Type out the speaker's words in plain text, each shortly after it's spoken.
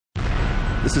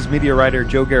This is media writer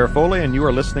Joe Garofoli, and you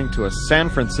are listening to a San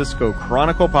Francisco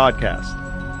Chronicle podcast.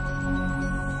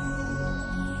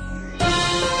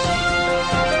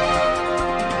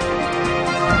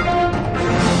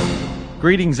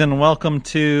 Greetings and welcome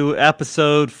to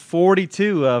episode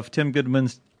 42 of Tim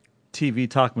Goodman's TV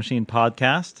Talk Machine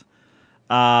podcast.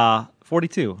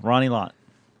 42, Ronnie Lott.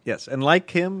 Yes, and like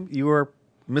him, you are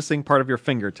missing part of your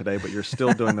finger today, but you're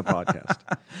still doing the podcast.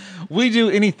 We do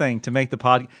anything to make the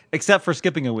pod, except for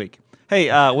skipping a week.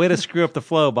 Hey, way to screw up the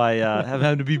flow by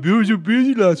having to be so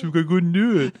busy last week I couldn't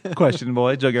do it. Question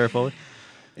boy, Joe Garofoli.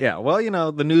 Yeah, well, you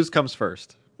know, the news comes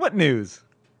first. What news?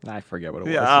 I forget what it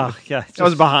was. Yeah. I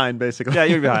was behind, basically. Yeah,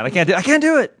 you're behind. I can't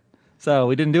do it. So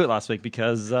we didn't do it last week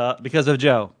because of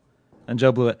Joe, and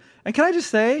Joe blew it. And can I just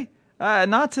say,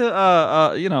 not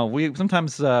to we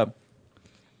sometimes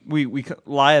we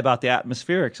lie about the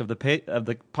atmospherics of the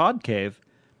pod cave,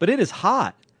 but it is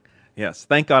hot. Yes,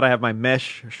 thank God I have my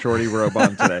mesh shorty robe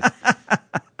on today.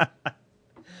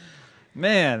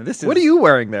 Man, this is. What are you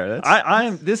wearing there? That's... I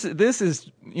am. This is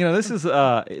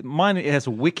mine. It has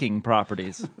wicking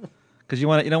properties because you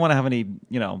don't want to have any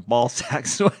ball sack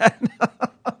sweat.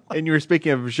 And you were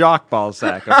speaking of Jacques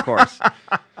Balzac, of course,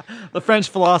 the French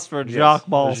philosopher Jacques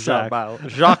Balzac.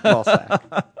 Jacques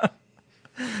Balzac.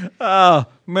 Oh,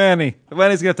 Manny's gonna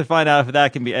have to find out if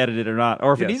that can be edited or not,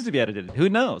 or if it needs to be edited. Who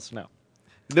knows? No.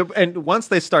 And once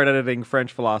they start editing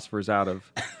French philosophers out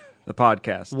of the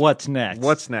podcast, what's next?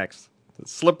 The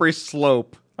slippery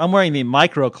slope. I'm wearing the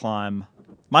microclimb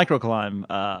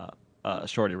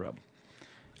shorty robe.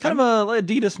 Kind of a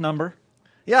Adidas number.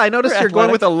 Yeah, I noticed you're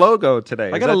going with a logo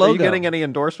today. I got a logo. Are you getting any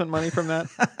endorsement money from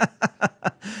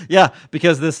that? Yeah,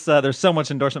 because there's so much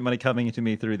endorsement money coming into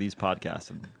me through these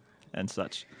podcasts and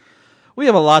such. We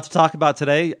have a lot to talk about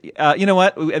today. You know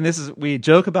what? And we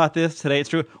joke about this today. It's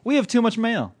true. We have too much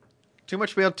mail. Too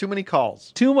much mail. Too many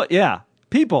calls. Too much. Yeah.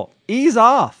 People, ease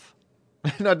off.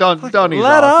 No, don't ease off.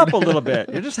 Let up a little bit.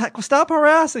 You're just stop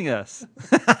harassing us.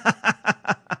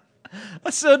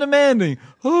 That's so demanding.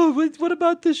 Oh, what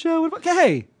about this show?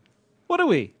 Hey, what are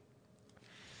we?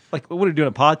 Like, what are we doing?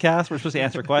 A podcast? We're supposed to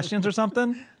answer questions or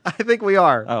something? I think we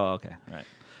are. Oh, okay. All right.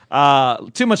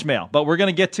 Too much mail, but we're going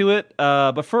to get to it.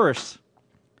 But first,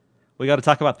 we got to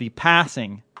talk about the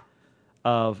passing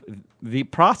of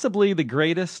possibly the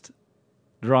greatest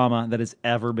drama that has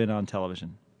ever been on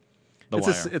television.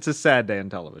 It's a sad day on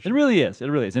television. It really is.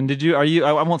 And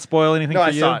I won't spoil anything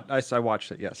for you. No, I saw it. I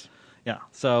watched it, yes. Yeah.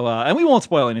 So, and we won't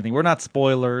spoil anything. We're not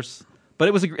spoilers, but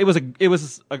it was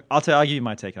I'll give you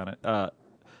my take on it. Of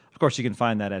course, you can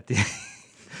find that at the,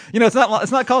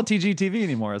 it's not called TGTV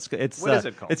anymore. What is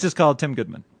it called? It's just called Tim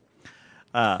Goodman.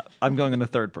 I'm going in the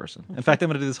third person. In fact, I'm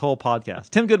going to do this whole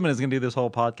podcast. Tim Goodman is going to do this whole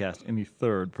podcast in the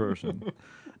third person.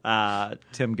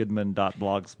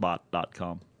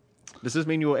 timgoodman.blogspot.com. Does this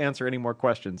mean you will answer any more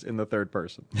questions in the third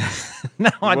person? No,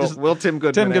 will Tim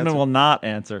Goodman Goodman will not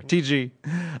answer. TG.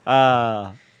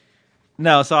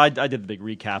 No, so I did the big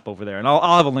recap over there, and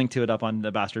I'll have a link to it up on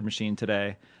the Bastard Machine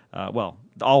today.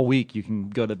 All week you can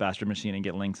go to the Bastard Machine and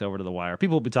get links over to The Wire.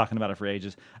 People will be talking about it for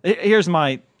ages. Here's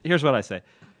what I say.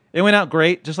 It went out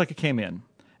great, just like it came in.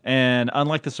 And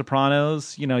unlike The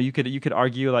Sopranos, you could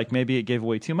argue like maybe it gave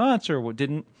away too much or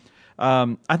didn't.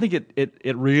 I think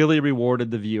it really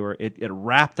rewarded the viewer. It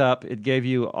wrapped up. It gave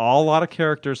you a lot of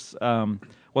characters.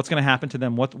 What's going to happen to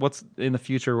them? What's in the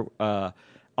future? A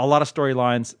lot of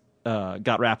storylines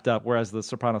got wrapped up, whereas The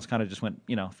Sopranos kind of just went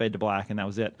fade to black, and that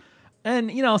was it. And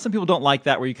some people don't like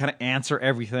that, where you kind of answer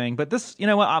everything. But this,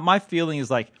 my feeling is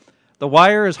like The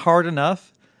Wire is hard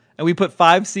enough, and we put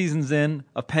 5 seasons in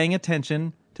of paying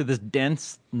attention to this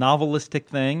dense novelistic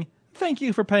thing. Thank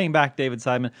you for paying back, David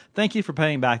Simon. Thank you for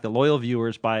paying back the loyal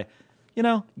viewers by,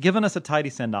 giving us a tidy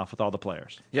send-off with all the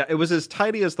players. Yeah, it was as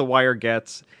tidy as The Wire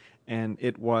gets, and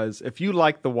it was, if you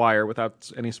like The Wire without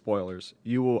any spoilers,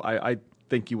 you will. I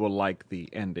think you will like the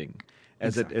ending,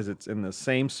 as it's in the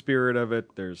same spirit of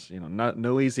it. There's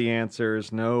no easy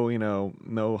answers,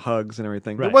 no hugs and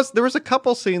everything. Right. There was a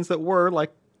couple scenes that were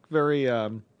like very.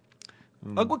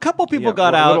 A couple people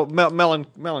got out.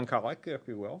 Melancholic, if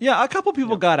you will. Yeah, a couple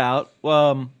people got out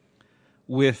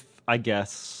with, I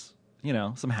guess,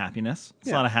 some happiness.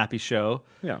 It's not a happy show.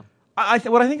 Yeah.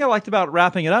 What I think I liked about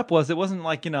wrapping it up was it wasn't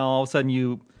like, all of a sudden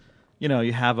you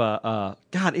have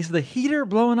God, is the heater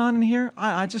blowing on in here?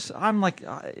 It's going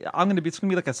to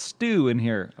be like a stew in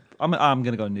here. I'm going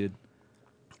to go nude.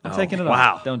 I'm taking it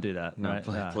off. Don't do that. No, right?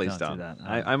 please don't. Do that.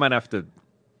 I might have to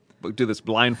do this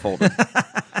blindfolded.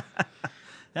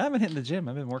 Yeah, I've been hitting the gym.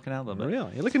 I've been working out a little bit.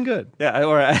 Really? You're looking good. Yeah,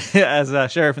 or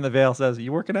as Sheriff in the Vale says,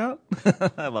 you working out?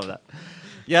 I love that.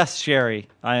 Yes, Sherry,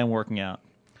 I am working out.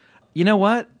 You know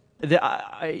what?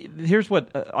 Here's what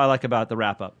I like about the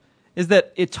wrap up is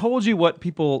that it told you what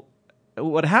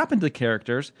happened to the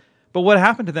characters, but what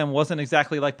happened to them wasn't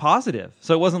exactly like positive.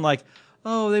 So it wasn't like,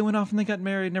 oh, they went off and they got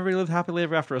married, never really lived happily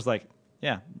ever after. It was like,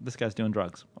 yeah, this guy's doing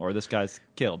drugs, or this guy's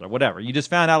killed, or whatever. You just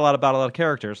found out about a lot of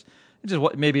characters. It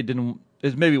just maybe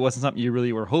it wasn't something you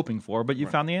really were hoping for, but you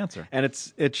found the answer. And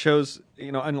it shows,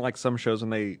 unlike some shows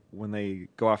when they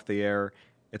go off the air,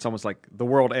 it's almost like the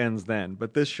world ends then.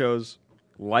 But this shows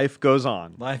life goes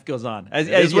on. Life goes on. It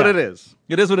is what it is.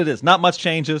 It is what it is. Not much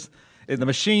changes. The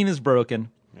machine is broken.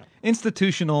 Yeah.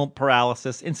 Institutional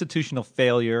paralysis, institutional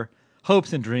failure,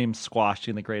 hopes and dreams squashed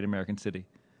in the great American city.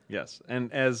 Yes,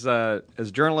 and as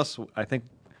journalists, I think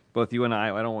both you and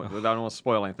I don't want to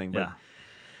spoil anything, but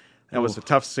that was a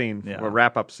tough scene, a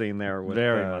wrap-up scene there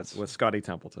with Scotty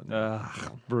Templeton.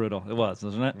 Brutal. It was,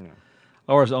 wasn't it? Yeah.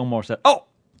 Or as Omar said, "Oh,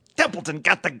 Templeton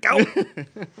got to go."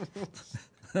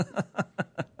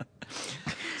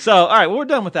 So, all right, well, we're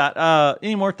done with that.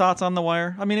 Any more thoughts on The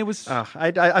Wire? I mean, it was... I'll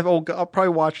probably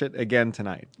watch it again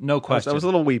tonight. No question. I was a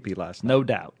little weepy last night. No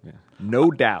doubt. Yeah.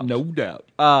 No doubt. No doubt.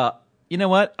 You know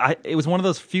what? It was one of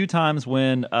those few times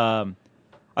when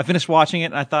I finished watching it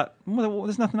and I thought, well,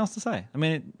 there's nothing else to say. I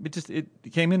mean,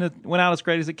 it came in, it went out as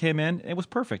great as it came in. It was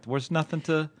perfect. There's nothing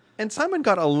to... And Simon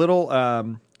got a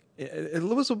little... It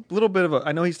was a little bit of a...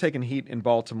 I know he's taken heat in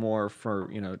Baltimore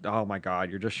for, oh my God,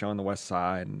 you're just showing the West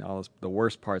Side and all the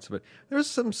worst parts of it. There's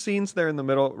some scenes there in the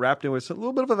middle wrapped in with a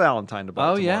little bit of a Valentine to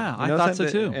Baltimore. Oh, yeah. I thought so,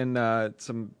 too. And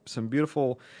some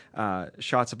beautiful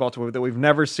shots of Baltimore that we've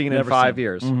never seen in 5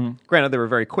 years. Mm-hmm. Granted, they were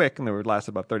very quick and they would last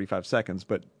about 35 seconds,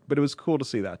 but it was cool to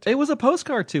see that, too. It was a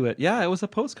postcard to it. Yeah, it was a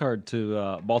postcard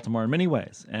to Baltimore in many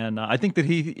ways. And I think that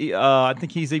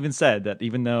he's even said that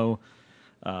even though...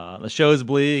 the show is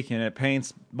bleak, and it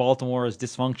paints Baltimore as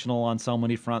dysfunctional on so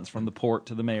many fronts, from the port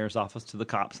to the mayor's office to the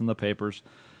cops and the papers.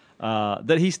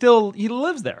 That he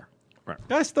lives there. Right.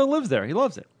 Guy still lives there. He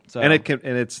loves it. So, and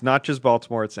it's not just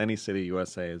Baltimore; it's any city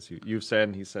USA, as you've said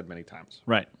and he's said many times.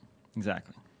 Right.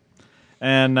 Exactly.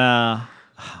 And man,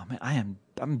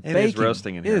 I'm baking. It is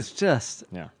roasting in here. It's just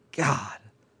God.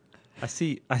 I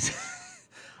see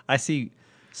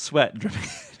sweat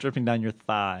dripping down your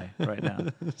thigh right now.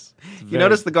 You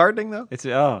notice the gardening though? It's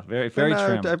very very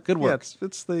trim. Good work. Yeah,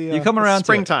 it's the you come around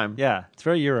springtime. Yeah, it's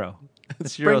very Euro.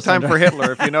 It's springtime for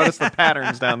Hitler. If you notice the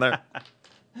patterns down there.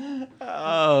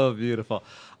 Oh, beautiful.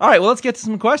 All right, well, let's get to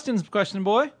some questions, question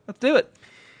boy. Let's do it.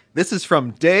 This is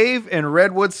from Dave in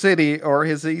Redwood City, or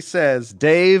as he says,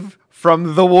 Dave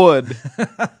from the Wood.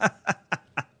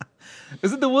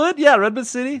 Is it the Wood? Yeah, Redwood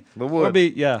City. The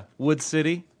Wood. Wood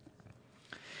City.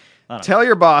 Tell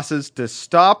your bosses to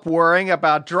stop worrying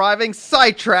about driving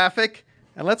site traffic,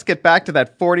 and let's get back to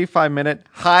that 45-minute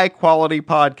high-quality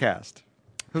podcast.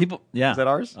 Is that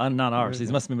ours? Not ours. He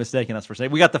must be mistaken us for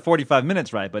saying. We got the 45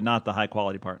 minutes right, but not the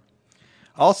high-quality part.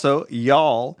 Also,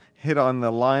 y'all hit on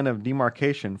the line of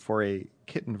demarcation for a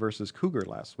kitten versus cougar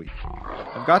last week.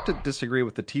 I've got to disagree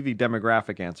with the TV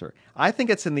demographic answer. I think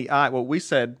it's in the eye. Well, we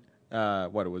said...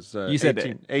 what it was? You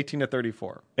said 18 to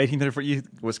 34. 18 to 34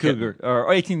 was cougar,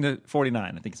 or 18 to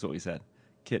 49. I think is what we said.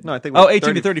 Kitten. No, I think.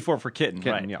 18 to 34 for kitten.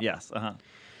 Right. Yeah. Yes.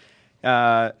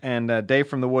 And Dave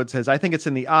from the Wood says, I think it's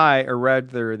in the eye, or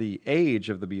rather the age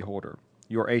of the beholder.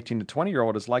 Your 18 to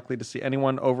 20-year-old is likely to see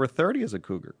anyone over 30 as a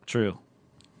cougar. True.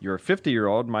 Your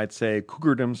 50-year-old might say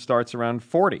cougardom starts around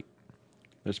 40.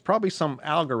 There's probably some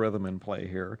algorithm in play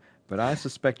here. But I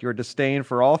suspect your disdain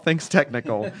for all things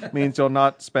technical means you'll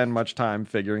not spend much time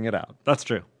figuring it out. That's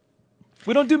true.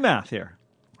 We don't do math here.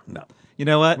 No. You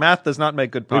know what? Math does not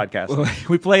make good podcasting.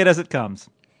 We play it as it comes.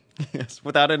 Yes,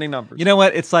 without any numbers. You know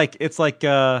what? It's like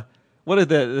what are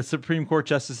the Supreme Court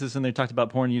justices, and they talked about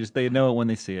porn, they know it when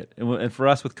they see it. And for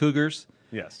us with cougars,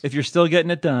 yes, if you're still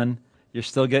getting it done, you're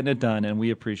still getting it done, and we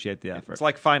appreciate the effort. It's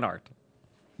like fine art.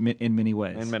 In many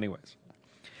ways. In many ways.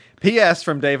 P.S.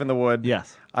 from Dave in the Wood.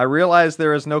 Yes. I realize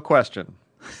there is no question.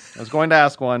 I was going to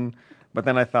ask one, but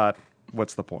then I thought,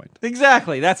 what's the point?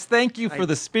 Exactly. Thank you for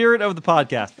the spirit of the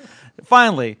podcast.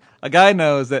 Finally, a guy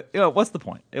knows that, what's the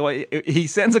point? He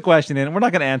sends a question in, and we're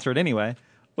not going to answer it anyway.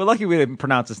 We're lucky we didn't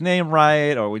pronounce his name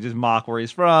right, or we just mock where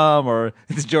he's from, or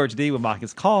it's George D. would mock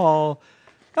his call.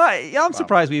 I'm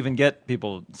surprised we even get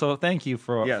people. So thank you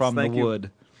from the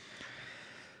Wood.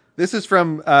 This is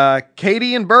from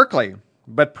Katie in Berkeley.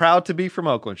 But proud to be from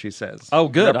Oakland, she says. Oh,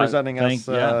 good. Representing us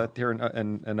here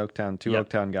in Oaktown, two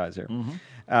Oaktown guys here.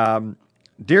 Mm-hmm.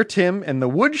 Dear Tim and the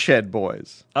Woodshed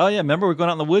Boys. Oh, yeah. Remember we were going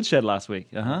out in the Woodshed last week?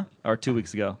 Or 2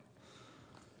 weeks ago.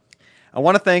 I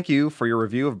want to thank you for your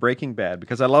review of Breaking Bad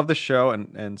because I love the show,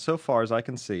 and so far as I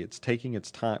can see, it's taking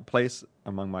its place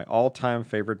among my all-time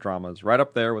favorite dramas, right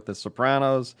up there with The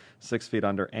Sopranos, 6 Feet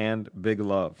Under, and Big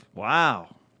Love.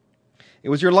 Wow. It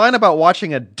was your line about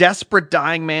watching a desperate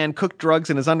dying man cook drugs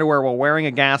in his underwear while wearing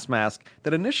a gas mask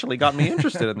that initially got me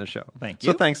interested in the show. Thank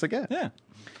you. So thanks again. Yeah.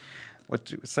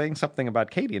 Saying something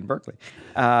about Katie in Berkeley.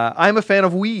 I'm a fan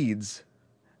of Weeds.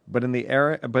 But in the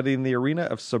arena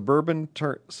of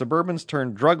suburbans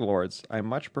turned drug lords, I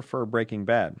much prefer Breaking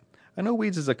Bad. I know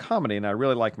Weeds is a comedy, and I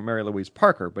really like Mary Louise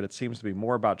Parker, but it seems to be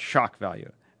more about shock value,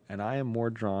 and I am more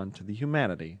drawn to the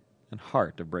humanity and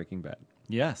heart of Breaking Bad.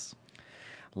 Yes.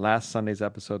 Last Sunday's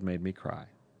episode made me cry,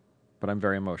 but I'm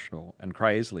very emotional and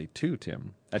cry easily too,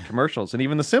 Tim, at commercials and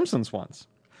even The Simpsons once.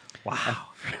 Wow.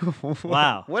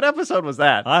 Wow. What episode was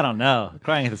that? I don't know.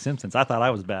 Crying at The Simpsons. I thought I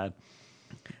was bad.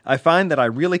 I find that I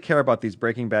really care about these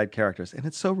Breaking Bad characters, and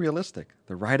it's so realistic.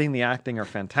 The writing, the acting are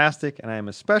fantastic, and I am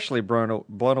especially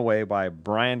blown away by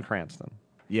Bryan Cranston.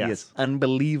 Yes. He is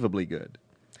unbelievably good.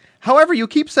 However, you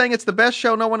keep saying it's the best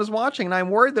show no one is watching, and I'm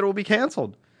worried that it will be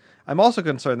canceled. I'm also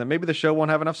concerned that maybe the show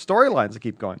won't have enough storylines to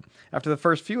keep going. After the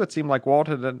first few, it seemed like Walt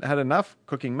had enough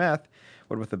cooking meth,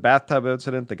 what with the bathtub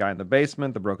incident, the guy in the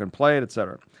basement, the broken plate,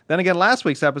 etc. Then again, last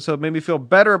week's episode made me feel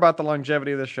better about the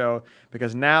longevity of the show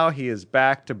because now he is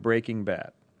back to Breaking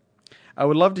Bad. I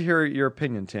would love to hear your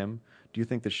opinion, Tim. Do you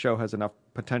think the show has enough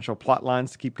potential plot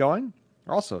lines to keep going?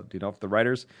 Also, do you know if the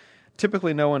writers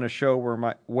typically know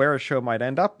where a show might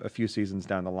end up a few seasons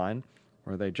down the line,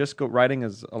 or they just go writing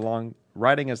as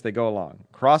they go along,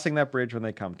 crossing that bridge when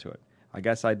they come to it? I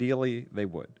guess ideally they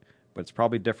would, but it's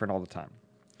probably different all the time.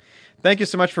 Thank you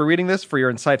so much for reading this, for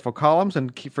your insightful columns,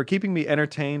 and for keeping me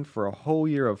entertained for a whole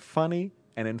year of funny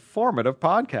and informative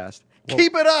podcast. Well,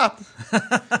 keep it up!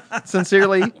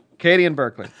 Sincerely, Katie in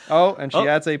Berkeley. Oh, and she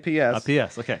adds a P.S. A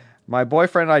P.S., okay. My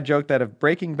boyfriend and I joked that if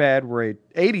Breaking Bad were a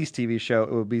 80s TV show,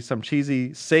 it would be some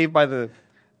cheesy Saved by the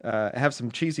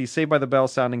Bell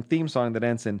sounding theme song that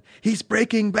ends in, "He's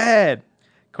Breaking Bad!"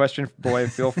 Question, boy,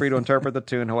 feel free to interpret the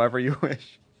tune however you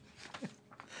wish.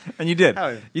 And you did.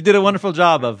 You did a wonderful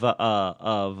job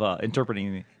of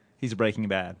interpreting He's Breaking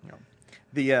Bad.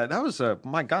 That was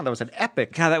an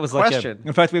epic God, that was question.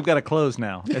 In fact, we've got to close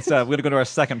now. It's we're going to go to our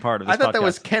second part of this I thought podcast. that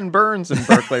was Ken Burns in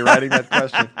Berkeley writing that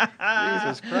question.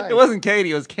 Jesus Christ. It wasn't Katie.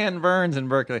 It was Ken Burns in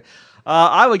Berkeley.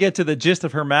 I would get to the gist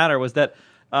of her matter was that,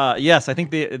 yes, I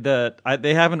think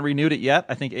they haven't renewed it yet.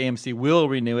 I think AMC will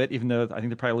renew it, even though I think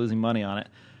they're probably losing money on it.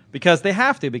 Because they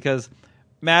have to, because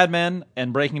Mad Men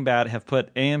and Breaking Bad have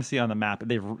put AMC on the map.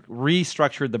 They've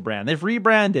restructured the brand. They've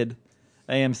rebranded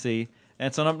AMC,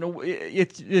 and so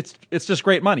it's just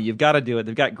great money. You've got to do it.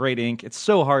 They've got great ink. It's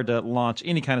so hard to launch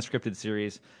any kind of scripted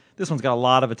series. This one's got a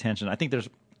lot of attention. I think there's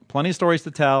plenty of stories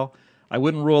to tell. I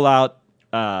wouldn't rule out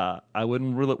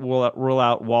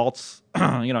Walt's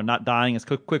not dying as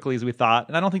quickly as we thought,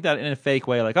 and I don't think that in a fake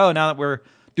way. Like, oh, now that we're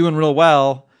doing real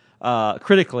well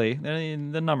critically,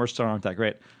 the numbers still aren't that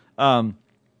great.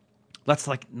 Let's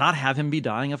not have him be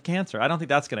dying of cancer. I don't think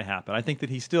that's going to happen. I think that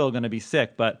he's still going to be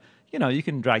sick, but you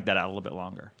can drag that out a little bit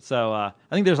longer. So I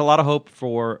think there's a lot of hope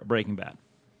for Breaking Bad.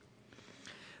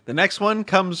 The next one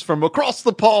comes from across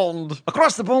the pond.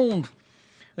 Across the pond.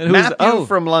 And Matthew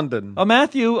from London. Oh,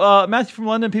 Matthew from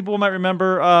London. People might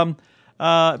remember.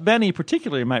 Benny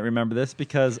particularly might remember this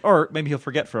or maybe he'll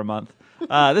forget for a month.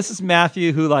 This is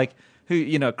Matthew who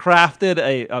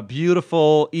crafted a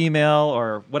beautiful email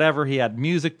or whatever. He had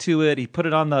music to it. He put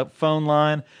it on the phone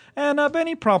line, and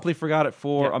Benny promptly forgot it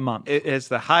for a month. It is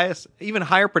the highest, even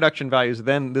higher production values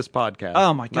than this podcast.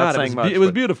 Oh my God, it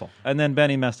was beautiful. And then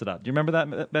Benny messed it up. Do you remember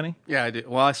that, Benny? Yeah, I do.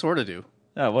 Well, I sort of do.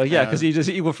 Oh well, yeah, because he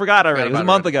forgot already. It was a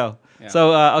month ago. Yeah.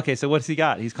 So so what's he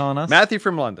got? He's calling us. Matthew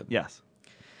from London. Yes.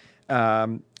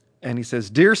 And he says,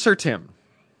 "Dear Sir Tim,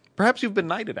 perhaps you've been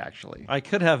knighted. Actually, I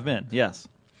could have been. Yes."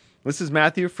 This is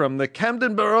Matthew from the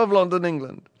Camden Borough of London,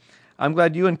 England. I'm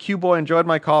glad you and Q-Boy enjoyed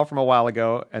my call from a while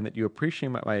ago and that you appreciate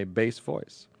my bass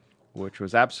voice, which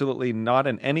was absolutely not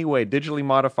in any way digitally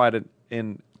modified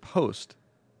in post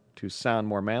to sound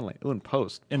more manly. Ooh, in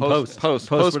post.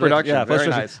 Post-production. Yeah, very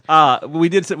nice. We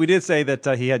did say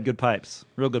that he had good pipes,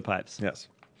 real good pipes. Yes.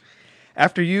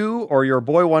 After you or your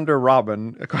boy wonder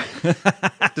Robin,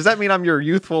 does that mean I'm your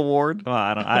youthful ward? Well,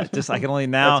 I don't. I can only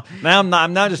now. I'm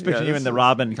not just picturing you in the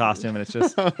Robin costume, and it's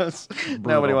just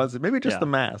nobody wants it. Maybe just the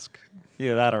mask.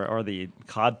 Yeah, that or the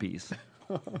codpiece.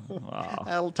 Wow.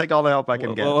 I'll take all the help I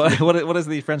can get. What is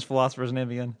the French philosopher's name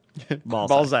again?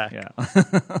 Balzac. Yeah.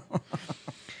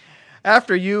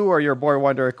 After you or your boy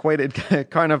wonder equated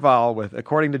Carnival with,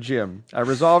 according to Jim, I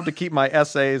resolved to keep my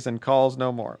essays and calls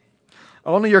no more.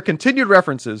 Only your continued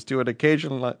references to it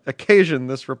occasion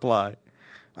this reply.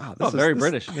 Wow, this is very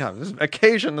British. Yeah,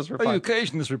 occasion this reply.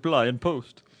 occasion this reply in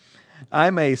post.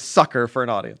 I'm a sucker for an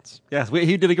audience. Yes,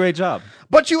 he did a great job.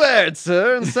 But you erred,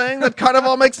 sir, in saying that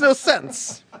Carnival makes no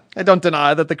sense. I don't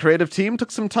deny that the creative team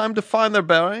took some time to find their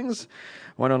bearings.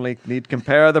 One only need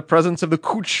compare the presence of the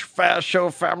Cooch Fair Show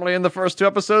family in the first 2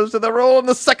 episodes to their role in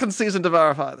the second season to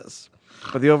verify this.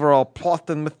 But the overall plot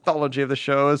and mythology of the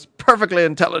show is perfectly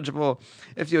intelligible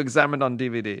if you examine it on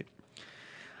DVD.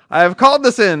 I have called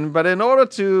this in, but in order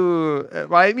to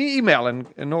by email,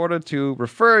 in order to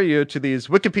refer you to these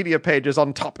Wikipedia pages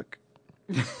on topic.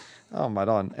 Oh, my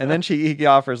God. And then he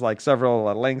offers like several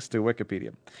links to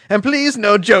Wikipedia. And please,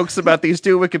 no jokes about these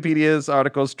 2 Wikipedia's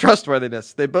articles'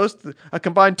 trustworthiness. They boast a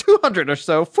combined 200 or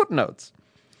so footnotes.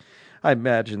 I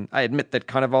admit that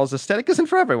Carnival's aesthetic isn't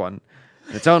for everyone.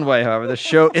 In its own way, however, the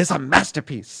show is a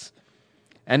masterpiece.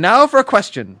 And now for a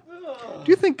question.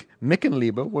 Do you think Mick and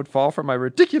Liebe would fall for my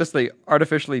ridiculously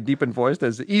artificially deepened voice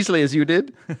as easily as you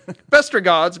did? Best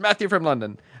regards, Matthew from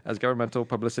London, as governmental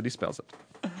publicity spells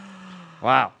it.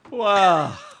 Wow.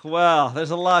 Wow. There's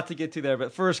a lot to get to there,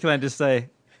 but first, can I just say,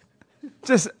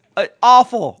 just an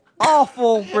awful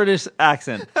British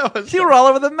accent. You were all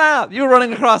over the map. You were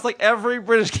running across like every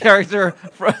British character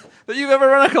that you've ever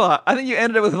run across. I think you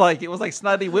ended it with it was like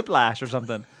Snidely Whiplash or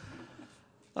something.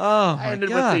 Oh, my I ended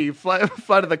God. with the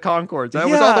flight of the Conchords. I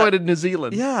was all the way to New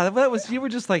Zealand. Yeah, you were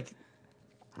just like,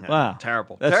 wow.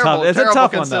 Terrible. That's terrible. tough. It's terrible a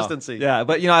tough consistency. one, though. Yeah,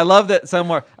 but, I love that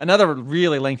somewhere, another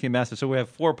really lengthy message. So we have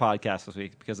 4 podcasts this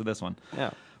week because of this one.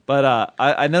 Yeah. But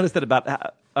I noticed that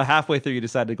about halfway through, you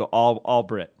decided to go all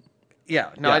Brit. Yeah.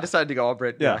 No, Yeah. I decided to go all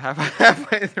Brit. Yeah.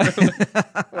 Halfway through.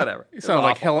 Whatever. You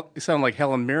sound like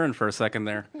Helen Mirren for a second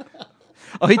there.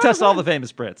 Oh, he touched all the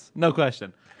famous Brits. No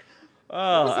question. What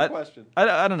was the question?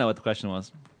 I don't know what the question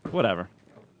was. Whatever.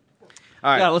 All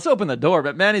right. Yeah, let's open the door.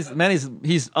 But he's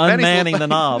unmanning the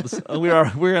knobs.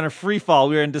 We're in a free fall.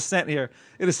 We're in descent here.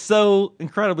 It is so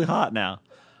incredibly hot now.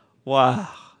 Wow.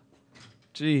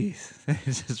 Jeez,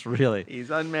 it's just really. He's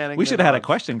unmanning. We the should have had a knobs.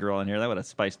 question girl in here. That would have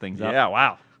spiced things up. Yeah.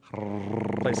 Wow.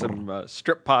 Play some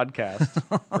strip podcast,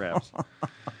 perhaps.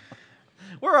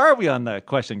 Where are we on the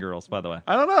question girls, by the way?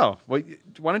 I don't know. Well,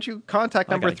 why don't you contact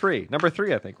number gotta- 3? Number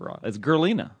 3, I think we're on. It's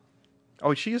Girlina.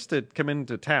 Oh, she used to come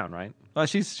into town, right?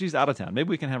 She's out of town. Maybe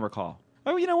we can have her call.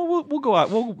 Oh, we'll go out.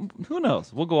 Who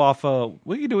knows? We'll go off.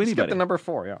 We can do anybody. Skip the number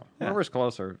 4. Yeah. Whoever's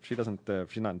closer. She's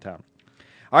not in town.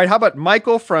 All right. How about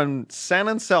Michael from San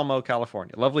Anselmo,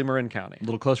 California, lovely Marin County? A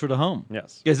little closer to home.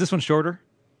 Yes. Is this one shorter?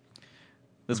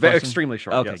 This question? Extremely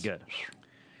short. Okay, yes. good.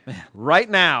 Right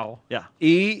now, Yeah.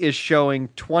 E is showing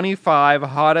 25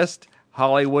 hottest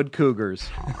Hollywood cougars.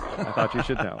 I thought you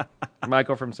should know.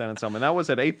 Michael from San Anselmo. And that was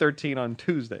at 8:13 on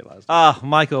Tuesday last week.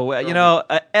 Michael,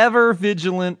 ever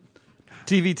vigilant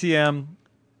TVTM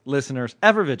listeners,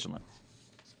 ever vigilant.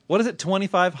 What is it?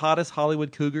 25 hottest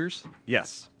Hollywood cougars?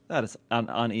 Yes. That is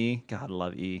on E. God, I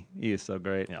love E. E is so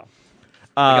great. Yeah.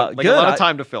 Good. A lot of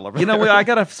time to fill over there. I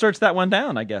got to search that one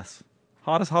down, I guess.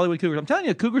 Hottest Hollywood cougars. I'm telling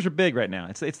you, cougars are big right now.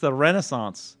 It's the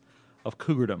renaissance of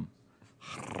cougardom.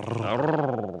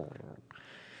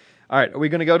 All right, are we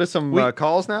going to go to some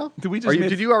calls now?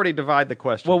 Did you already divide the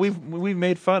questions? Well, we've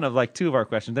made fun of like 2 of our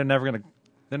questions. They're never going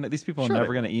to. These people are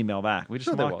never going to email back. We just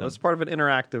Sure they mock will. them. It's part of an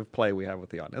interactive play we have with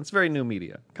the audience. It's very new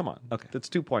media. Come on. Okay. It's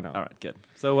 2.0. All right, good.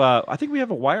 So I think we have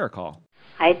a wire call.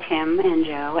 Hi, Tim and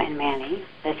Joe and Manny.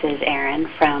 This is Erin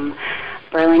from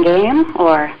Burlingame,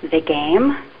 or The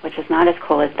Game, which is not as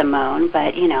cool as The Moan,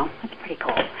 but, it's pretty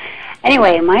cool.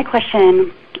 Anyway, my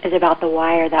question is about The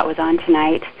Wire that was on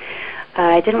tonight.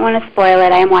 I didn't want to spoil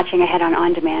it. I am watching ahead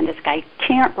on demand. I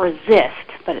can't resist,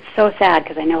 but it's so sad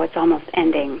because I know it's almost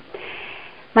ending.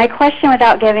 My question,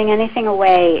 without giving anything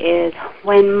away, is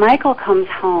when Michael comes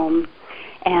home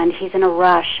and he's in a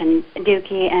rush and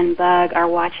Dookie and Bug are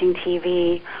watching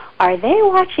TV, are they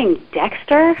watching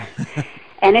Dexter?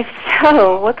 And if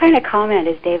so, what kind of comment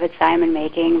is David Simon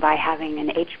making by having an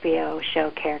HBO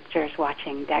show characters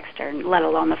watching Dexter, let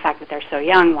alone the fact that they're so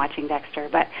young watching Dexter?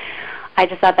 But I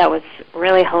just thought that was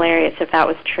really hilarious if that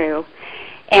was true.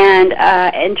 And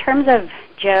in terms of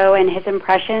Joe and his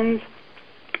impressions,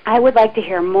 I would like to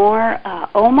hear more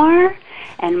Omar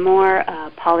and more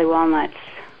Polly Walnuts,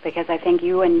 because I think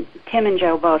you and Tim and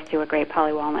Joe both do a great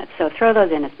Polly Walnuts. So throw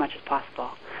those in as much as possible.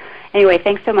 Anyway,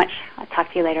 thanks so much. I'll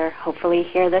talk to you later. Hopefully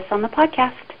hear this on the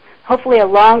podcast. Hopefully a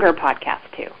longer podcast,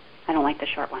 too. I don't like the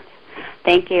short ones.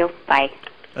 Thank you. Bye.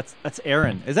 That's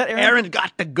Aaron. Is that Aaron? Aaron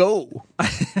got to go.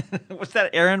 What's that?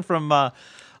 Aaron from Nice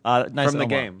From The Omar.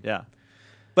 Game. Yeah.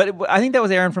 But I think that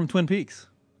was Aaron from Twin Peaks.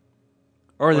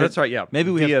 Or that's right, yeah. Maybe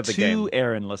we Via have The 2 Game.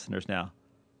 Aaron listeners now.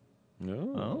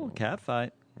 Oh, cat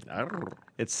fight. Arr.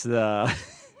 It's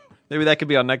Maybe that could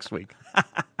be on next week.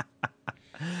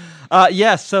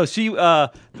 yes. So she,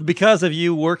 because of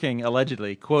you working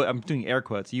allegedly, quote, I'm doing air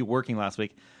quotes, you working last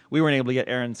week, we weren't able to get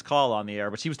Erin's call on the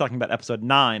air, but she was talking about episode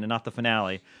 9 and not the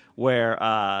finale, where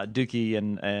Dookie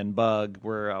and Bug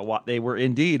were they were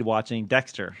indeed watching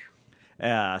Dexter.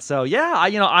 So yeah,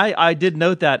 I did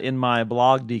note that in my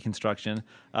blog deconstruction,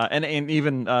 and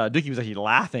even Dookie was actually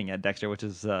laughing at Dexter, which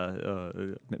is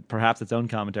perhaps its own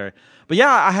commentary. But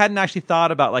yeah, I hadn't actually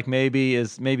thought about like maybe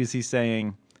is he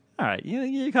saying, all right,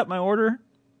 you got my order,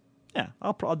 yeah,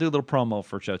 I'll do a little promo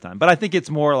for Showtime. But I think it's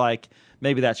more like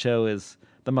maybe that show is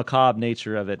the macabre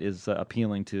nature of it is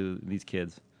appealing to these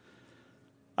kids.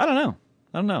 I don't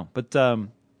know, but.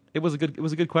 It was a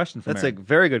good question from That's Erin. a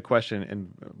very good question,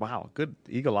 and wow, good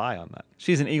eagle eye on that.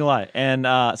 She's an eagle eye, and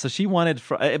so she wanted,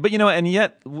 but and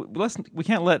yet we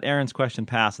can't let Erin's question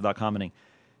pass without commenting.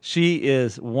 She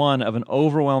is one of an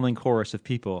overwhelming chorus of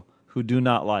people who do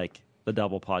not like the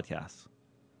double podcasts.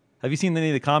 Have you seen any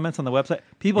of the comments on the website?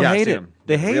 People hate it.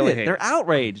 They hate really it. They're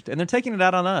outraged, and they're taking it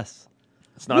out on us.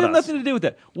 It's not we have us. nothing to do with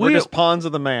it. We're just pawns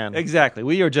of the man. Exactly.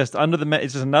 We are just under the.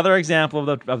 It's just another example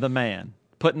of the man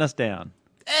putting us down.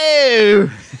 Ew.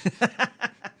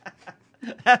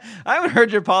 I haven't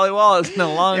heard your Polly Wallace in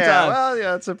a long time. Well,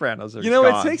 yeah, it's Sopranos.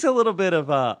 It takes a little bit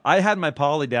of. I had my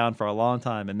Polly down for a long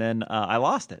time, and then I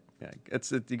lost it. Yeah,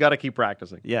 you got to keep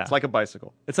practicing. Yeah, it's like a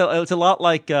bicycle. It's a lot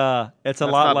like It's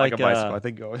not like a bicycle. I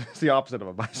think it's the opposite of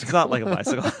a bicycle. It's not like a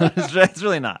bicycle. It's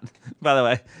really not. By the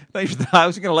way, I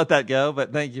was going to let that go,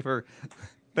 but thank you for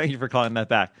calling that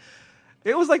back.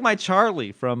 It was like my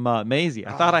Charlie from Maisie.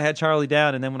 I thought I had Charlie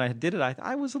down, and then when I did it,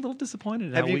 I was a little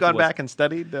disappointed. Have you gone back and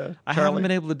studied Charlie? I haven't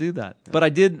been able to do that, but I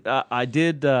did. I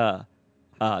did talk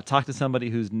to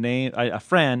somebody whose name, a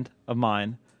friend of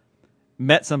mine,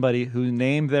 met somebody who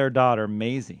named their daughter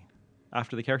Maisie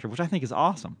after the character, which I think is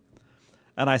awesome.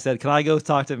 And I said, "Can I go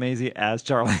talk to Maisie as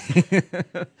Charlie?"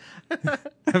 That'd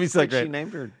be so great. She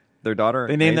named their daughter.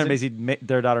 They named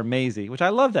their daughter Maisie, which I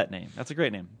love that name. That's a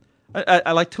great name.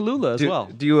 I like Tallulah as well.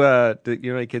 Do you know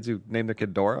any kids who named their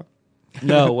kid Dora?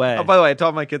 No way. Oh, by the way, I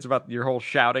told my kids about your whole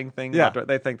shouting thing. Yeah.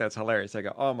 They think that's hilarious. I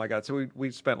go, oh my God. So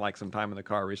we spent like some time in the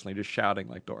car recently just shouting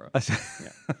like Dora.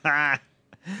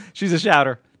 She's a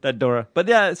shouter, that Dora. But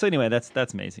yeah, so anyway,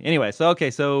 that's Maisie. Anyway,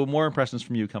 so more impressions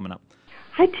from you coming up.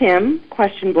 Hi, Tim,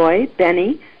 Question Boy,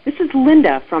 Benny. This is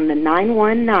Linda from the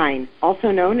 919,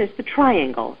 also known as the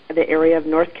Triangle, the area of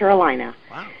North Carolina.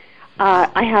 Wow.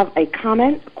 I have a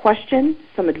comment, a question,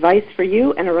 some advice for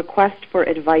you, and a request for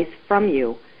advice from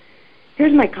you.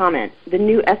 Here's my comment. The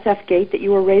new SF gate that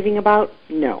you were raving about,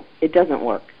 no, it doesn't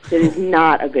work. It is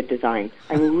not a good design.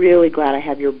 I'm really glad I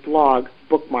have your blog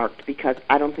bookmarked because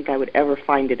I don't think I would ever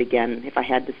find it again if I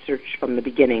had to search from the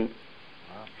beginning.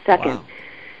 Second,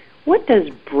 what does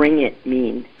bring it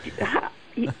mean?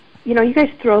 You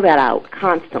guys throw that out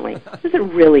constantly. What does it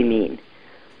really mean?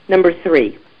 Number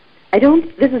 3.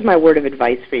 This is my word of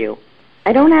advice for you.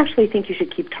 I don't actually think you should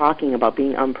keep talking about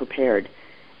being unprepared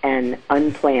and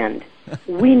unplanned.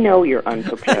 We know you're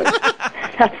unprepared.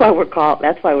 That's why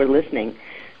we're listening.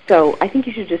 So I think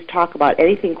you should just talk about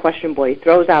anything Question Boy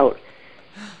throws out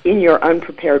in your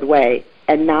unprepared way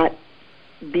and not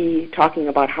be talking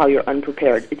about how you're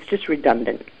unprepared. It's just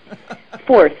redundant.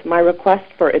 Fourth, my request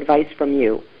for advice from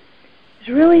you.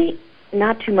 There's really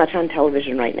not too much on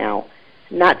television right now.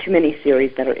 Not too many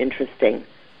series that are interesting.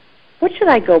 What should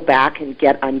I go back and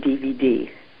get on DVD?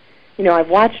 I've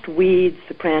watched Weeds,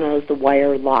 Sopranos, The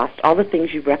Wire, Lost, all the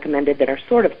things you've recommended that are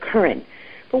sort of current.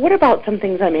 But what about some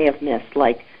things I may have missed?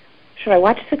 Like, should I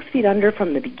watch 6 Feet Under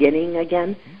from the beginning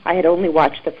again? I had only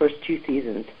watched the first 2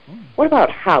 seasons. What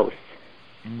about House?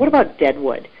 What about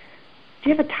Deadwood? Do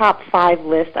you have a top 5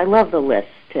 list? I love the list,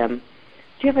 Tim.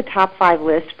 Do you have a top 5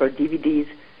 list for DVDs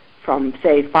from,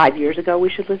 say, 5 years ago we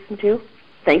should listen to?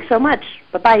 Thanks so much.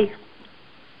 Bye-bye.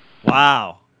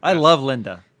 Wow. I love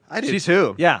Linda. I do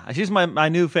too. Yeah, she's my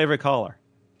new favorite caller.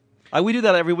 We do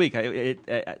that every week.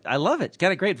 I love it. She's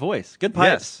got a great voice. Good pipes.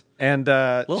 Yes. And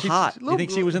a little hot. You think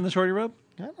she was in the Shorty Robe?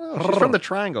 I don't know. She's from the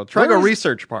Triangle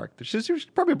Research Park. She's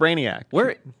probably a Brainiac.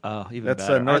 Where? Oh, even That's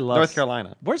better. North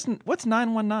Carolina. What's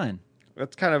 919?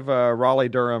 That's kind of Raleigh,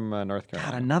 Durham, North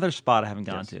Carolina. God, another spot I haven't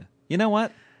gone to. You know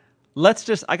what?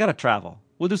 I got to travel.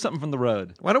 We'll do something from the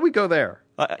road. Why don't we go there?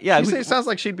 Yeah. It sounds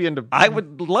like she'd be into... I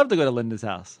would love to go to Linda's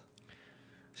house.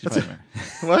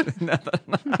 What?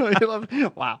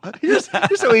 Wow. You're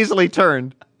so easily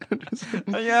turned.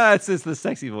 Yeah, it's the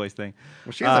sexy voice thing.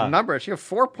 Well, she has a number. She has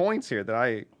 4 points here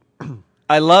that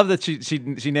I love that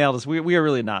she nailed us. We are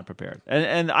really not prepared,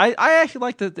 and I actually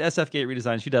like the SF Gate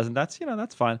redesign. She doesn't. That's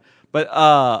that's fine.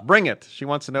 But bring it. She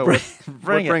wants to know what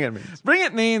bring it means. Bring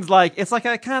it means like it's like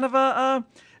a kind of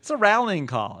it's a rallying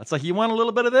call. It's like you want a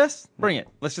little bit of this, bring it.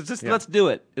 Let's let's do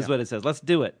it. Is what it says. Let's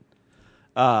do it.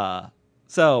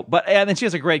 So, but and then she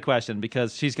has a great question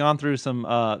because she's gone through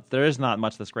some. There is not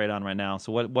much that's great on right now.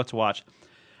 So what to watch?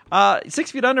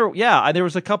 6 Feet Under, there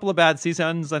was a couple of bad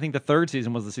seasons. I think the third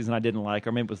season was the season I didn't like,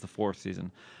 or maybe it was the fourth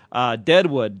season.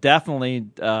 Deadwood, definitely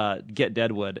get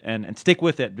Deadwood and stick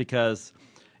with it because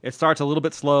it starts a little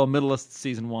bit slow. Middle of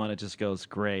season 1, it just goes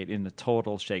great in the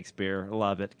total Shakespeare.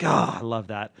 Love it. God, I love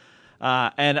that.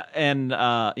 And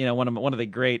one of the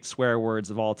great swear words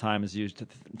of all time is used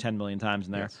 10 million times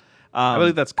in there. Yes. I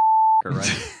believe that's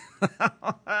right.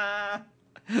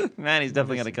 Man, he's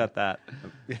definitely going to cut that.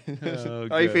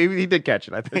 He did catch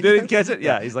it, I think. Did he catch it?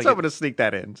 Yeah, he's like... So I'm going to sneak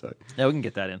that in. So. Yeah, we can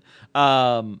get that in.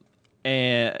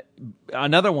 And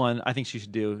another one I think she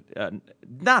should do,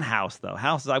 not House, though.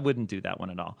 House, I wouldn't do that one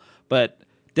at all. But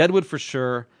Deadwood for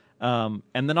sure. And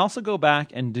then also go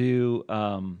back and do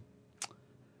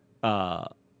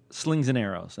Slings and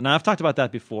Arrows. And I've talked about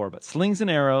that before, but Slings and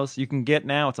Arrows, you can get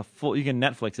now, you can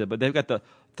Netflix it, but they've got the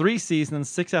 3 seasons,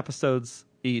 6 episodes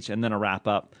each, and then a wrap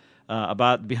up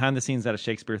about behind the scenes at a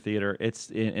Shakespeare theater.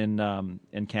 It's in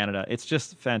Canada. It's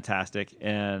just fantastic,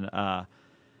 and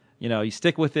you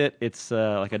stick with it. It's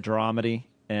like a dramedy.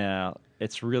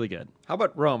 It's really good. How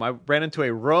about Rome? I ran into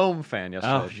a Rome fan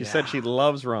yesterday. Oh, she said she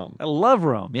loves Rome. I love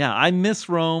Rome. Yeah, I miss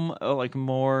Rome like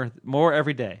more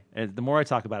every day. And the more I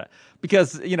talk about it,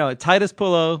 because Titus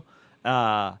Pullo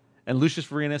and Lucius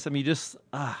Vorenus. I mean, just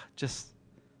this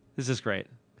is great.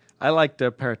 I liked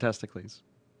Paratesticles.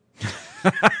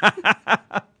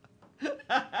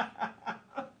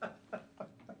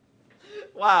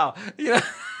 Wow.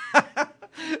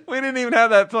 We didn't even have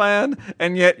that plan,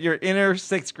 and yet your inner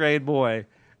 6th grade boy.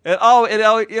 It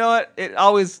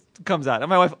always comes out. And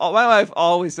my wife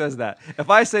always says that. If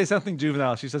I say something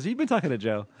juvenile, she says, "You've been talking to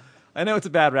Joe. I know it's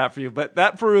a bad rap for you, but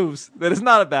that proves that it's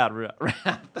not a bad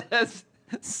rap." That's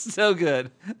so good.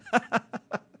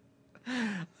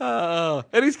 And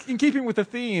he's in keeping with the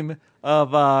theme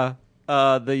of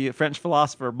the French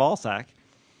philosopher Balzac,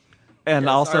 and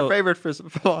also our favorite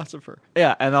philosopher.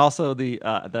 Yeah, and also the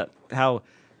how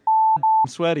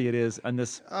sweaty it is on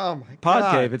this pod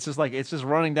God. cave. It's just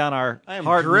running down our I am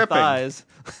heart dripping. and thighs.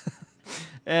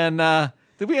 And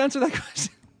did we answer that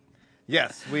question?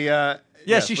 Yes, we. We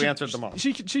answered them all.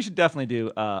 She should definitely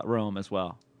do Rome as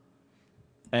well,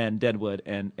 and Deadwood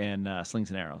and Slings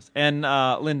and Arrows. And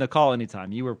Linda, call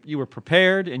anytime. You were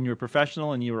prepared and you were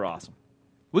professional and you were awesome.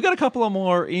 We got a couple of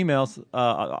more emails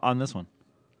on this one.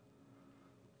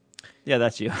 Yeah,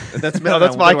 that's you. That's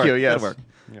my cue. Yes. Good work.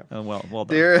 Yeah. Well done.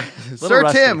 Dear Little Sir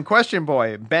rusty. Tim, question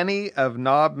boy, Benny of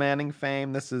Knob Manning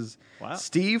fame. This is Wow.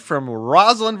 Steve from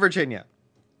Rosalind, Virginia,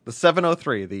 the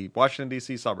 703, the Washington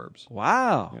D.C. suburbs.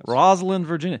 Wow, Yes. Rosalind,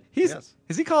 Virginia. Yes.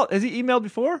 Has he emailed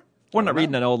before? We're not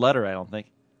reading an old letter, I don't think.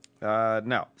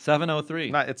 No,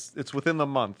 703. not. It's within the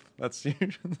month. That's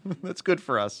that's good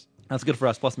for us. That's good for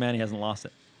us. Plus, Manny hasn't lost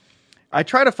it. I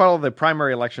try to follow the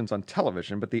primary elections on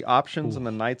television, but the options and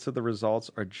the nights of the results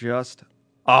are just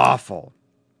awful.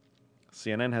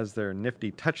 CNN has their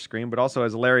nifty touchscreen, but also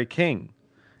has Larry King.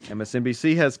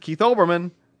 MSNBC has Keith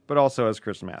Olbermann, but also has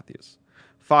Chris Matthews.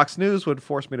 Fox News would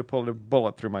force me to pull a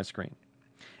bullet through my screen.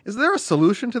 Is there a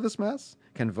solution to this mess?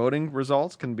 Can voting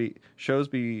results, shows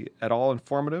be at all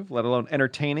informative, let alone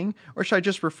entertaining, or should I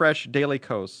just refresh Daily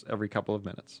Kos every couple of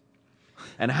minutes?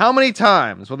 And how many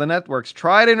times will the networks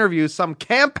try to interview some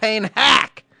campaign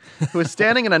hack who is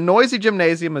standing in a noisy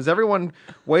gymnasium as everyone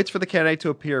waits for the candidate to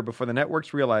appear before the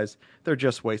networks realize they're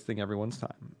just wasting everyone's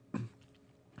time?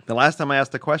 The last time I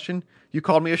asked a question, you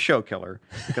called me a show killer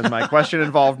because my question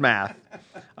involved math.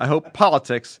 I hope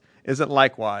politics isn't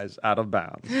likewise out of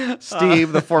bounds.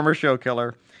 Steve, the former show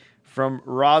killer from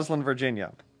Rosalind,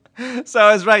 Virginia. So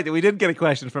I was right that we did get a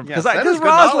question from Yes, that is good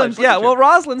Rosalind. knowledge. Look at you.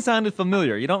 Rosalind sounded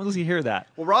familiar. You don't usually hear that.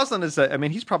 Well, Rosalind is.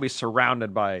 He's probably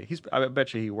surrounded by. I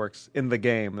bet you he works in the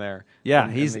game there. Yeah,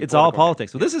 in it's the all political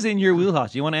politics. game. So this is in your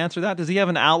wheelhouse. Do you want to answer that? Does he have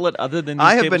an outlet other than these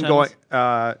I have cable been channels?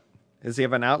 going. Does he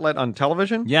have an outlet on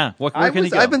television? Yeah. Where can he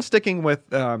go? I've been sticking with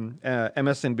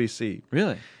MSNBC.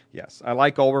 Really? Yes, I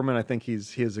like Olbermann. I think he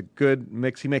has a good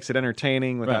mix. He makes it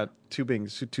entertaining without being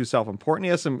too self-important. He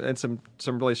has some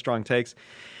really strong takes.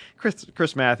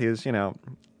 Chris Matthews,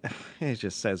 he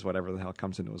just says whatever the hell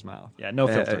comes into his mouth. Yeah, no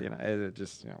filter. It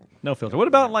just No filter. What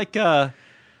about like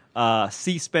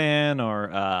C-SPAN or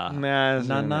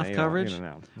not enough coverage?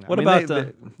 No. What I mean,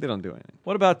 about they don't do anything.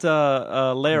 what about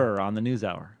Lehrer on the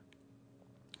NewsHour?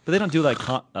 But they don't do like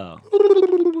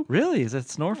really? Is it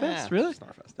Snorefest? Really?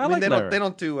 Snorefest. I I mean, like they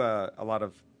don't do a lot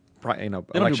of they don't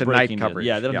election do night breaking coverage. news.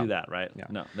 Yeah, they don't do that, right? Yeah.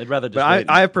 No, they'd rather just. But wait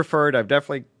I have preferred. I've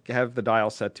definitely have the dial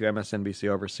set to MSNBC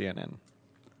over CNN.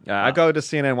 I go to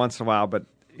CNN once in a while, but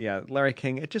yeah, Larry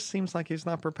King. It just seems like he's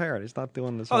not prepared. He's not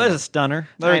doing this. Oh, there's a stunner.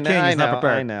 Larry King is not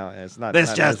prepared. I know. It's not. This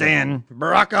not just in.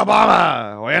 Barack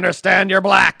Obama. We understand you're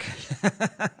black.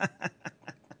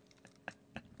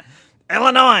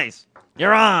 Illinois,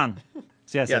 you're on.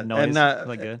 See, I said noise. and, Is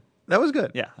that good? That was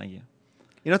good. Yeah, thank you.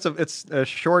 You know, it's a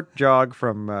short jog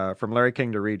from Larry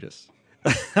King to Regis.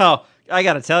 Oh, I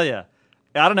got to tell you,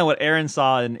 I don't know what Aaron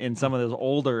saw in some of those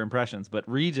older impressions, but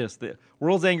Regis, the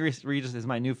World's Angriest Regis, is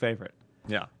my new favorite.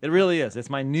 Yeah. It really is. It's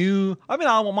my new. I mean,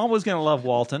 I'm always going to love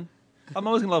Walton.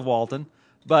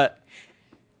 But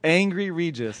Angry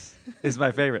Regis is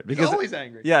my favorite because He's always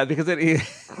angry. Yeah, because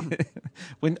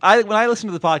when I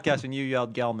listened to the podcast when you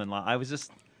yelled Gelman, I was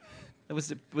just it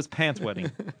was pants wetting.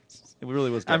 It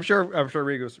really was good. I'm sure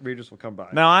Regis will come by.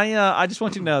 Now I just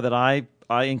want you to know that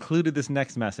I included this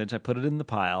next message. I put it in the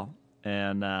pile,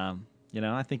 and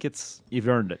I think you've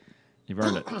earned it. You've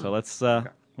earned it. So let's. I'm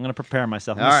going to prepare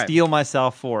myself. I'm going to steel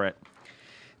myself for it.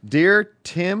 Dear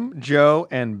Tim, Joe,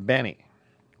 and Benny,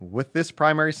 with this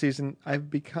primary season,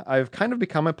 I've kind of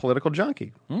become a political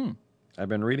junkie. I've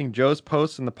been reading Joe's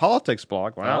posts in the politics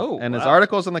blog, his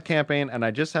articles on the campaign, and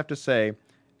I just have to say,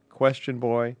 question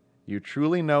boy, you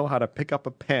truly know how to pick up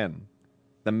a pen.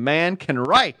 The man can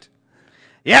write.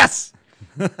 Yes!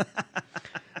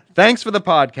 Thanks for the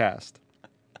podcast.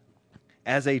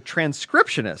 As a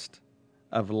transcriptionist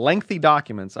of lengthy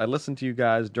documents, I listen to you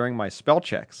guys during my spell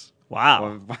checks.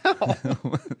 Wow.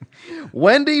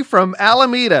 Wendy from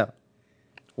Alameda.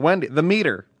 Wendy, the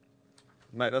meter.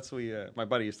 That's my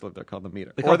buddy used to live there, called the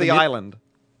meter. Or the island.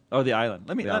 Oh, the island.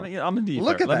 I'm going to do you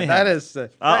Look at Let that. me That have is.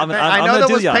 I know that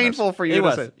was painful for you. It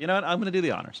was. You know what? I'm going to do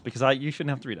the honors because you shouldn't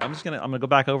have to read it. I'm going to go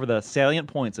back over the salient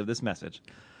points of this message.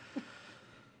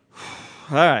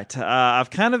 All right. I've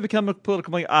kind of become a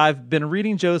political. I've been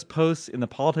reading Joe's posts in the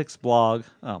politics blog.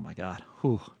 Oh my God.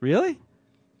 Whew. Really?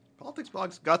 Politics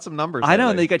blog's got some numbers. I know,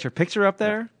 and they got your picture up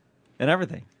there and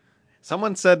everything.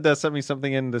 Someone sent me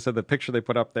something in. They said the picture they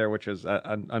put up there, which is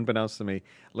unbeknownst to me,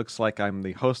 looks like I'm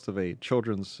the host of a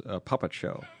children's puppet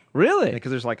show. Really?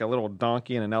 Because there's like a little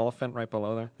donkey and an elephant right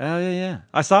below there. Oh yeah.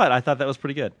 I saw it. I thought that was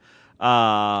pretty good.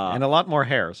 And a lot more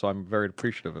hair, so I'm very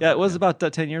appreciative of it. Yeah, it was about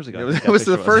 10 years ago. It was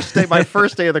the first day, my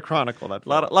first day of the Chronicle. That a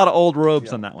lot of old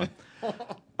robes on that one.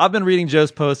 I've been reading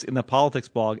Joe's posts in the politics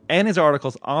blog and his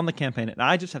articles on the campaign, and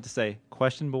I just have to say,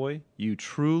 question boy, you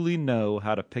truly know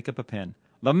how to pick up a pen.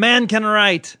 The man can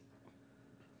write.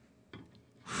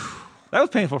 That was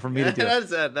painful for me to do.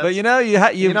 But now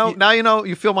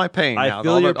you feel my pain. I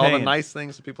feel your pain. All the nice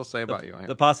things that people say about you.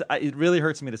 It really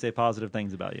hurts me to say positive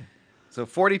things about you. So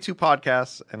 42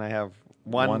 podcasts, and I have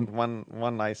one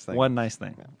nice thing. One nice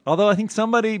thing. Yeah. Although I think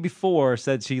somebody before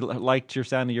said she liked your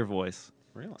sound of your voice.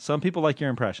 Really? Some people like your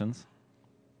impressions.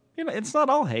 It's not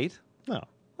all hate. No.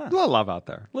 A little love out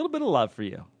there. A little bit of love for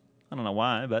you. I don't know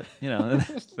why, but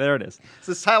there it is. It's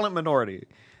a silent minority,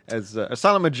 a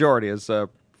silent majority, as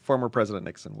former President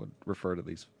Nixon would refer to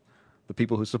the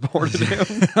people who supported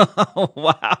him. Oh,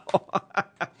 wow.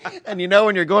 And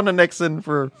when you're going to Nixon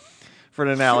for an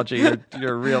analogy,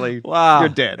 you're really you're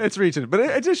dead. It's reaching, but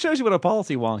it just shows you what a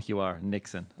policy wonk you are,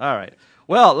 Nixon. All right.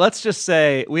 Well, let's just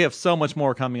say we have so much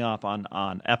more coming up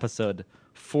on episode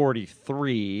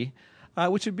 43,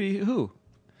 which would be who?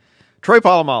 Troy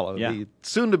Polamalu, the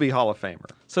soon-to-be Hall of Famer.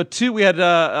 So we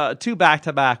had two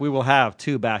back-to-back. We will have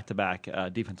two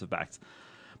back-to-back defensive backs.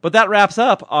 But that wraps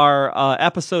up our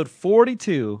episode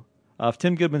 42 of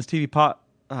Tim Goodman's TV Pot.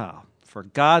 Oh, for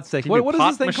God's sake. What is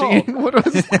this thing machine? called? What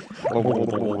is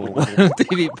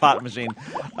TV Pot Machine.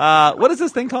 What is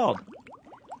this thing called?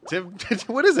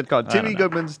 What is it called? Timmy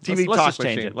Goodman's TV let's Talk just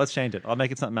Machine. Change it. Let's change it. I'll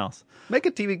make it something else. Make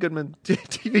a TV Goodman.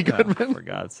 TV Goodman. For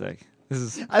God's sake. This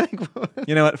is. I think.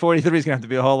 You know what? 43 is going to have to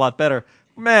be a whole lot better.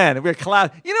 Man, we're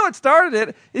collab. You know what started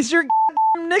it? Is your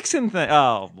Nixon thing.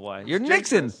 Oh, boy. You're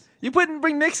Nixon. You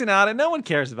bring Nixon out, and no one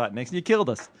cares about Nixon. You killed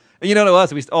us. And you know what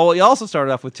it was? We also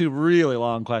started off with two really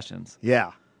long questions.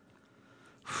 Yeah.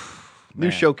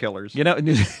 New show killers. You know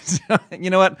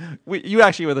what? You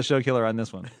actually were the show killer on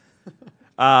this one.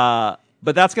 But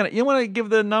that's going to... You want to give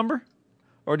the number?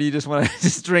 Or do you just want to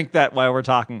just drink that while we're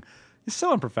talking? It's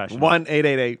so unprofessional.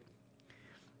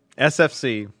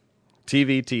 1-888-SFC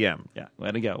TVTM. Yeah,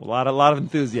 way to go. A lot of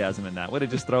enthusiasm in that. Way to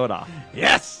just throw it off.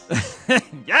 Yes!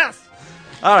 Yes!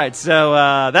 All right, so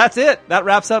that's it. That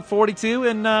wraps up 42,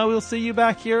 and we'll see you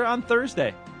back here on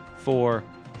Thursday for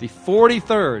the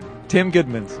 43rd Tim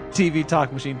Goodman's TV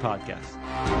Talk Machine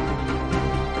podcast.